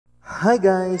Hi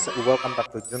guys, welcome back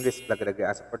to Junrys vlog.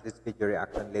 As for this video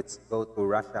reaction, let's go to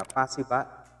Russia. PASIBA,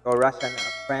 to Russian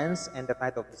friends, and the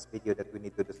title of this video that we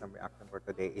need to do some reaction for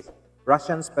today is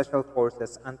Russian Special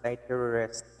Forces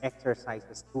Anti-Terrorist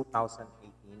Exercises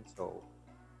 2018. So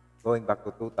going back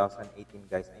to 2018,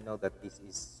 guys, I know that this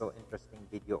is so interesting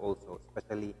video also,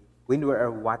 especially when we are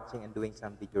watching and doing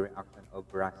some video reaction of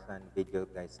Russian video,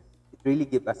 guys. It really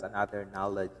gives us another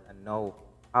knowledge and know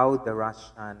how the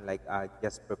Russian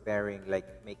just preparing, like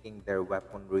making their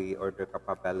weaponry or their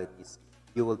capabilities.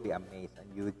 You will be amazed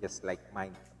and you just like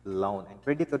mind blown. And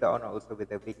credit to the owner also with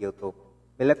the video to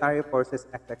Military Forces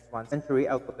XX1 Century.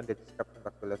 I'll put in the description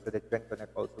box below so that you can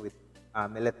connect also with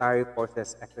Military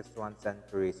Forces XX1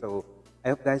 Century. So I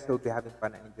hope guys will be having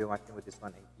fun and enjoy watching with this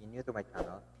one. And if you're new to my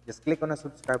channel, just click on the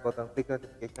subscribe button, click the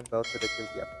notification bell so that you'll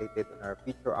be updated on our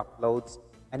future uploads.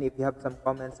 And if you have some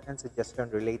comments and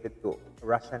suggestions related to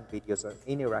Russian videos or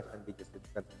any Russian videos that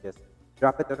you can suggest,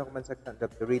 drop it in the comment section. I'd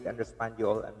love to read and respond you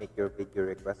all and make your video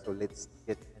request. So let's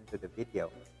get into the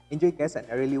video. Enjoy guys, and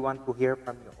I really want to hear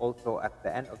from you also at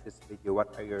the end of this video.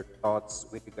 What are your thoughts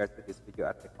with regards to this video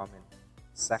at the comment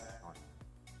section?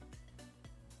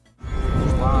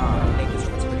 Wow, thank you so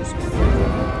much for this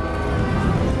video.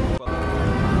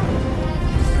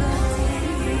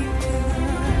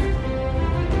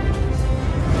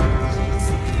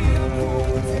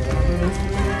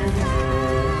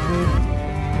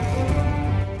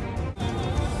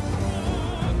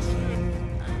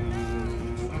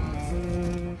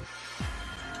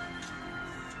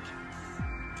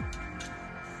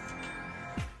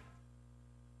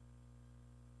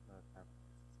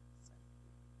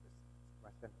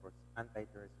 For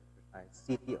anti-terrorist exercise,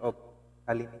 city of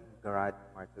Kaliningrad,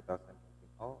 March 2015.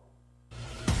 Oh.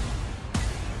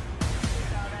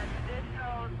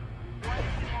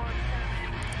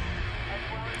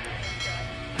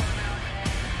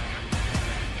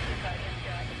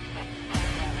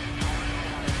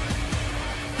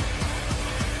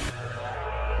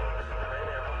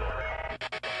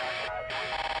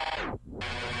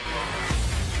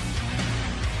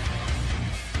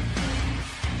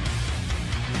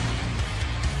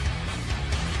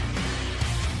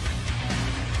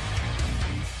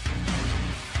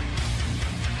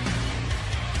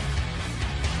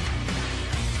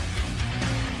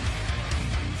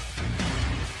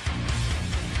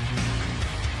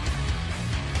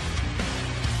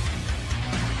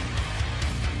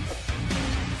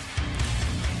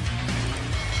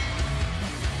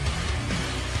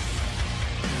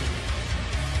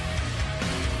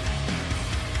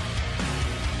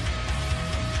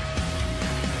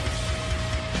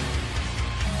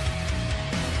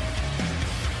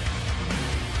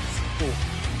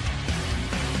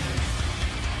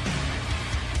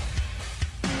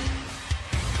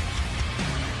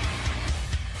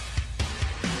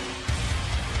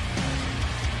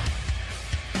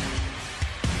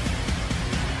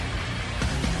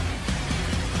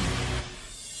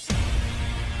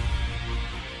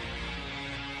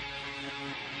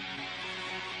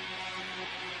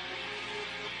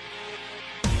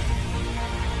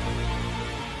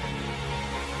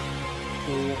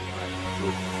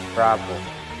 Bravo.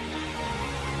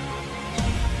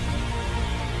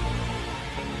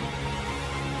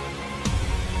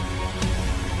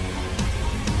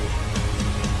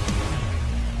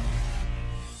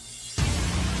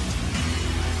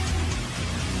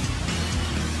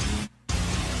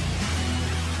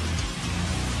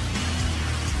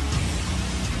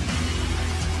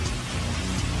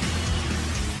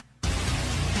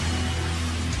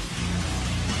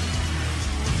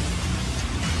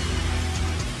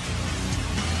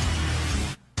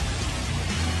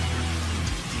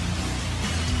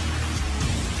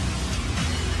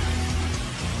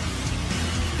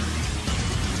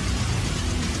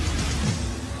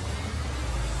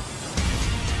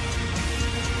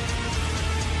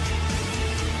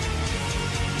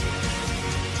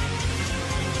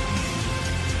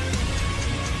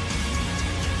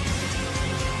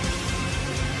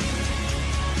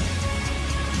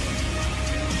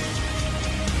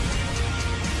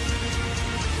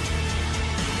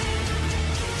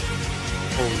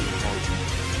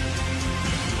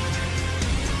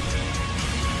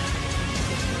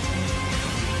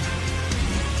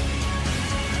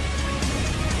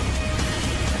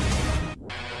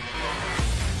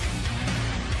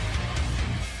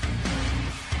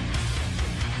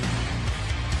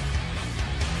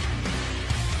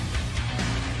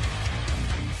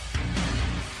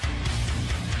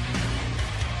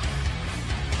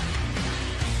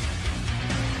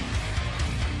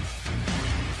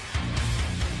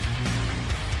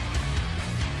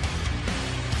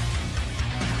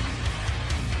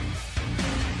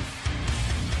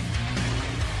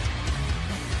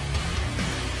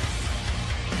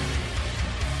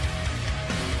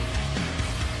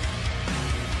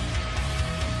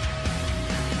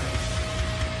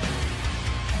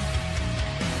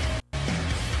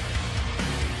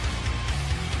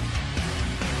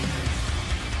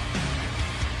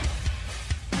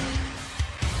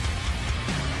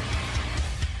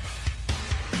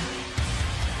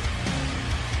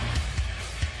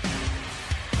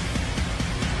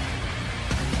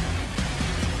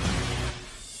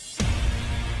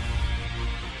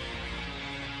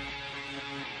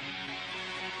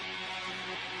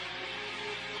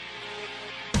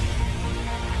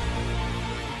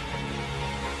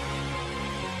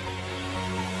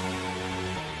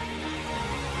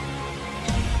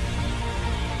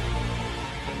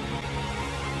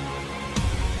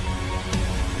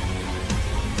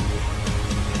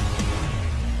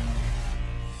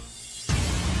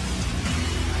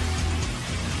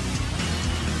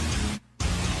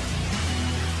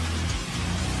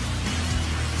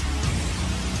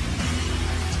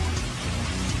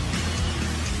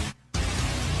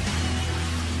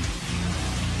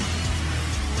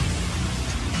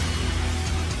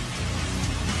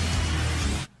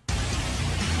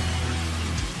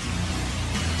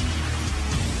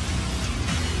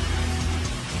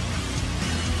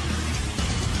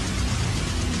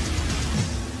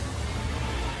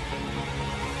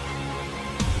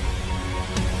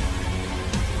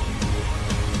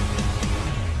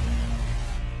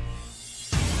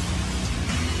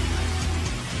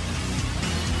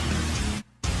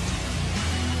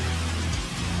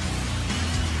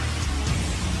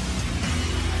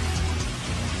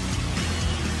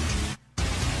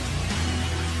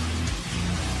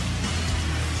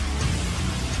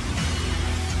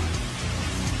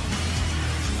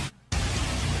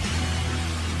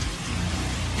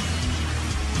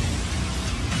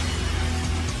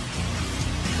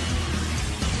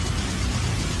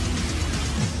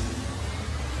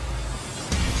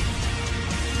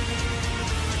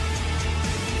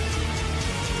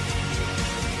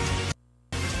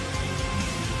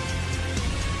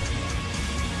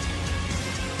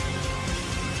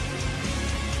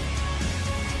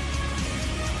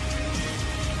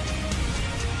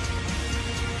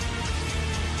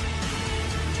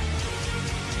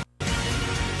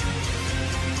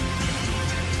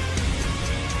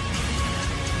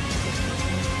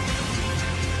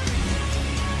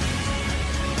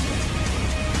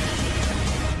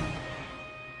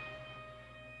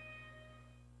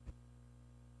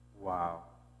 Wow.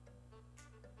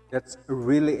 That's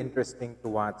really interesting to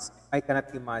watch. I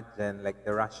cannot imagine like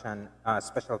the Russian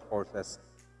special forces,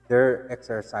 their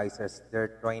exercises,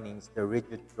 their trainings, their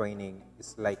rigid training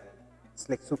is like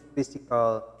it's like so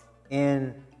physical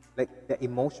and like the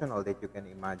emotional that you can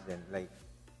imagine. Like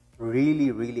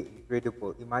really, really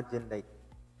incredible. Imagine like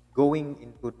going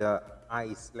into the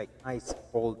ice, like ice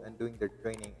cold, and doing their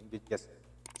training, and you just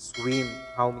swim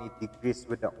how many degrees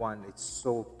with that one. It's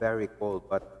so very cold,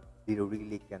 but they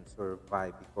really can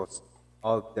survive because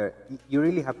of the. You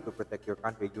really have to protect your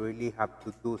country. You really have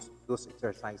to do those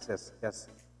exercises. Just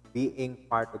being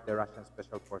part of the Russian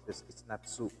Special Forces is not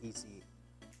so easy.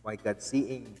 My God,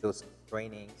 seeing those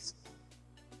trainings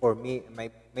for me,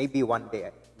 maybe one day,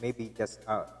 maybe just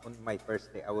on my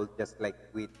first day, I will just like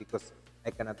quit because I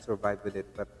cannot survive with it.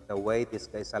 But the way this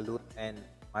guy salute and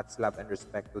much love and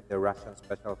respect to the Russian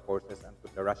Special Forces and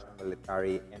to the Russian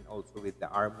military and also with the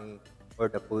army or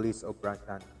the police of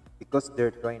Russia, because their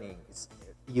training is,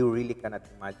 you really cannot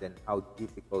imagine how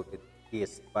difficult it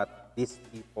is. But these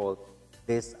people,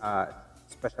 these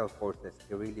special forces,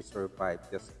 they really survive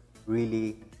just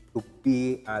really to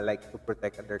be like to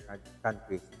protect other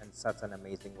countries, and such an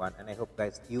amazing one. And I hope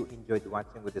guys you enjoyed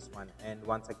watching with this one. And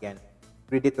once again,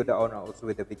 credit to the owner also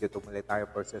with the video to military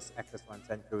versus XS1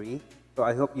 Century. So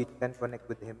I hope you can connect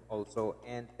with him also.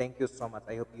 And thank you so much.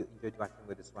 I hope you enjoyed watching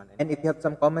with this one. And if you have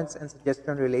some comments and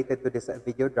suggestions related to this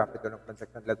video, drop it on the comment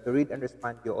section. I'd love to read and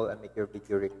respond to you all and make your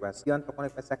video requests. If you want to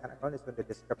connect my second account, is in the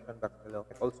description box below.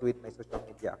 And also with my social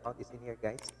media account is in here,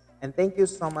 guys. And thank you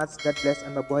so much. God bless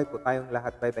and mabuhay po tayong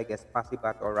lahat. Bye bye guys.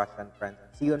 PASIBA or Russian friends.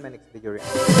 See you in my next video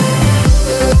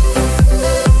reaction.